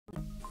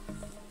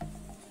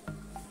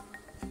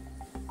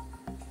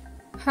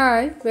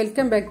Hi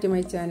welcome back to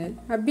my channel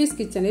ഹബീസ്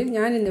കിച്ചണിൽ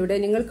ഞാൻ ഇന്നിവിടെ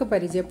നിങ്ങൾക്ക്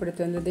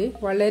പരിചയപ്പെടുത്തുന്നത്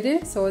വളരെ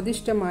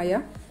സ്വാദിഷ്ടമായ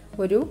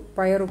ഒരു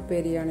പയർ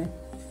ഉപ്പേരിയാണ്.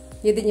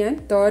 ഇത് ഞാൻ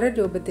തോരൻ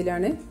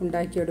രൂപത്തിലാണ്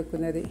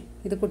ഉണ്ടാക്കിയെടുക്കുന്നത്.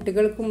 ഇത്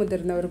കുട്ടികൾക്കും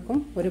മുതിർന്നവർക്കും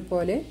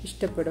ഒരുപോലെ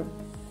ഇഷ്ടപ്പെടും.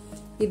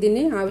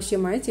 ഇതിന്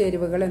ആവശ്യമായ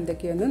ചേരുവകൾ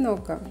എന്തൊക്കെയെന്ന്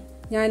നോക്കാം.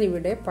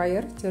 ഞാനിവിടെ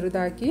പയർ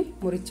ചെറുതാക്കി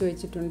മുറിച്ചു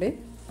വെച്ചിട്ടുണ്ട്.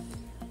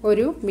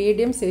 ഒരു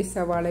മീഡിയം സൈസ്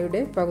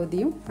സവാളയുടെ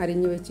പകുതിയും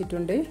അരിഞ്ഞു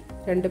വെച്ചിട്ടുണ്ട്.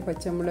 2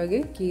 പച്ചമുളക്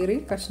കീറി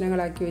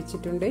കഷ്ണങ്ങളാക്കി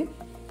വെച്ചിട്ടുണ്ട്.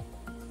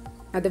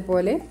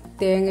 അതുപോലെ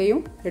തേങ്ങയും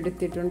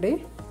എടുത്തിട്ടുണ്ട്.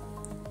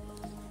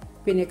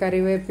 പിന്നെ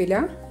കറിവേപ്പില,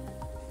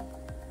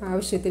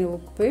 ആവശ്യത്തിന്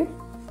ഉപ്പ്,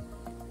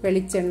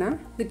 വെളിച്ചെണ്ണ,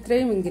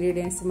 ഇത്രയും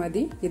ഇൻഗ്രീഡിയൻസ്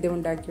മതി ഇത്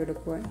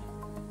ഉണ്ടാക്കിയെടുക്കുവാൻ.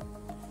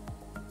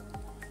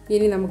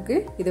 ഇനി നമുക്ക്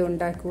ഇത്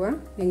ഉണ്ടാക്കുക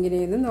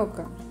എങ്ങനെയെന്ന്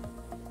നോക്കാം.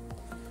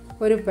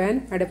 ഒരു പാൻ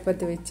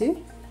അടുപ്പത്ത് വെച്ച്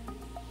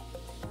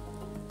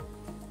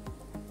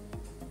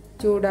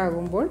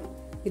ചൂടാകുമ്പോൾ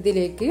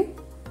ഇതിലേക്ക്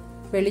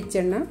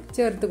വെളിച്ചെണ്ണ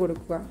ചേർത്ത്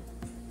കൊടുക്കുക.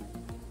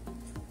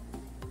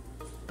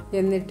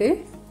 എന്നിട്ട്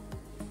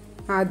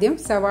ആദ്യം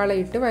സവാള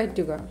ഇട്ട്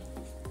വഴറ്റുക.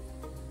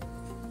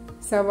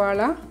 സവാള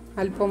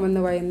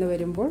അല്പമൊന്ന് വഴന്നു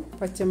വരുമ്പോൾ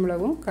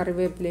പച്ചമുളകും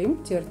കറിവേപ്പിലയും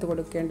ചേർത്ത്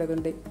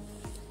കൊടുക്കേണ്ടതുണ്ട്.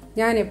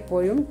 ഞാൻ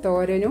എപ്പോഴും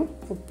തോരനും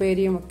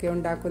ഉപ്പേരിയും ഒക്കെ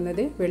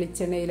ഉണ്ടാക്കുന്നത്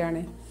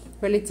വെളിച്ചെണ്ണയിലാണ്.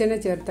 വെളിച്ചെണ്ണ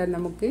ചേർത്താൽ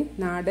നമുക്ക്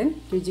നാടൻ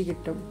രുചി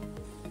കിട്ടും.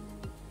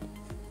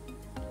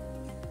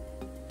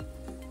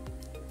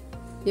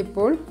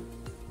 ഇപ്പോൾ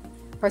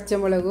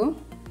പച്ചമുളകും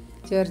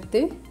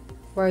ചേർത്ത്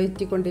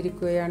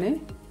വഴറ്റിക്കൊണ്ടിരിക്കുകയാണ്.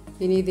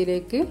 ഇനി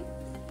ഇതിലേക്ക്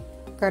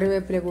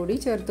കറിവേപ്പില കൂടി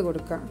ചേർത്ത്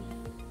കൊടുക്കാം.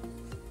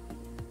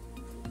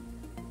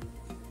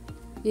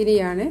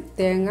 ഇനിയാണ്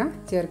തേങ്ങ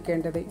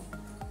ചേർക്കേണ്ടത്.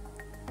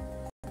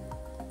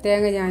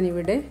 തേങ്ങ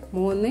ഞാനിവിടെ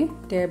 3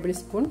 ടേബിൾ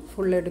സ്പൂൺ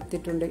ഫുൾ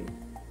എടുത്തിട്ടുണ്ട്.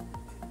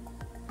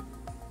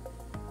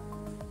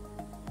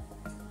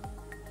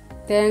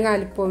 തേങ്ങ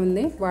അല്പം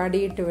ഒന്ന്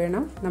വാടിയിട്ട്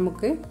വേണം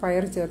നമുക്ക്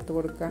പയർ ചേർത്ത്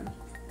കൊടുക്കാൻ.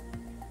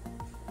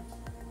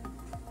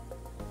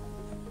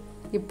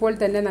 ഇപ്പോൾ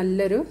തന്നെ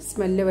നല്ലൊരു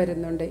സ്മെല്ല്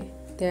വരുന്നുണ്ട്.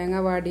 തേങ്ങ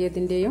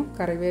വാടിയതിൻ്റെയും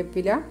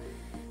കറിവേപ്പില,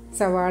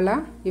 സവാള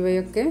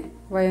ഇവയൊക്കെ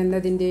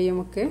വഴന്നതിൻ്റെയും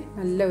ഒക്കെ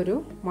നല്ലൊരു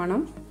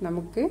മണം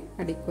നമുക്ക്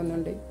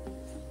അടിക്കുന്നുണ്ട്.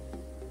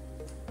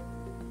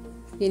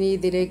 ഇനി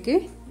ഇതിലേക്ക്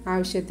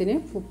ആവശ്യത്തിന്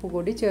ഉപ്പ്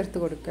കൂടി ചേർത്ത്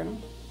കൊടുക്കണം.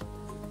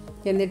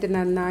 എന്നിട്ട്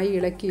നന്നായി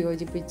ഇളക്കി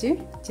യോജിപ്പിച്ച്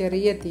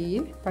ചെറിയ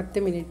തീയിൽ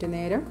 10 മിനിറ്റ്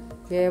നേരം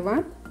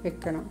വേവാൻ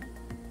വെക്കണം.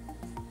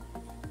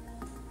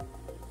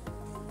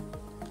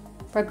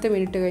 10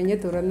 മിനിറ്റ് കഴിഞ്ഞ്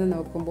തുറന്ന്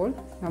നോക്കുമ്പോൾ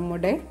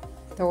നമ്മുടെ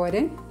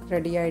തോരൻ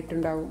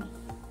റെഡിയായിട്ടുണ്ടാവും.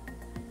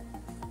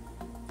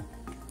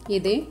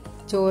 ഇത്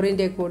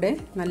ചോറിൻ്റെ കൂടെ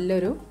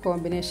നല്ലൊരു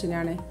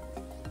കോമ്പിനേഷനാണ്.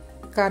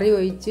 കറി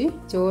ഒഴിച്ച്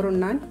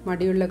ചോറുണ്ണാൻ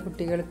മടിയുള്ള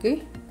കുട്ടികൾക്ക്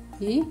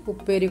ഈ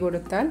ഉപ്പേരി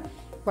കൊടുത്താൽ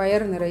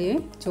വയർ നിറയെ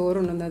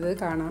ചോറുണ്ണുന്നത്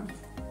കാണാം.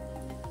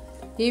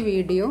 ഈ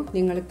വീഡിയോ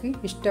നിങ്ങൾക്ക്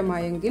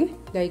ഇഷ്ടമായെങ്കിൽ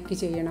ലൈക്ക്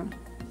ചെയ്യണം.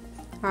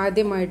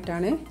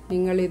 ആദ്യമായിട്ടാണ്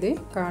നിങ്ങളിത്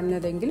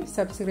കാണുന്നതെങ്കിൽ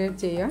സബ്സ്ക്രൈബ്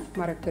ചെയ്യാൻ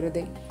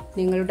മറക്കരുത്.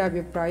 നിങ്ങളുടെ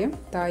അഭിപ്രായം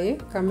താഴെ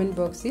കമൻറ്റ്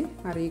ബോക്സിൽ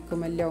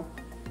അറിയിക്കുമല്ലോ.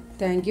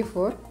 Thank you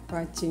for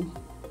watching.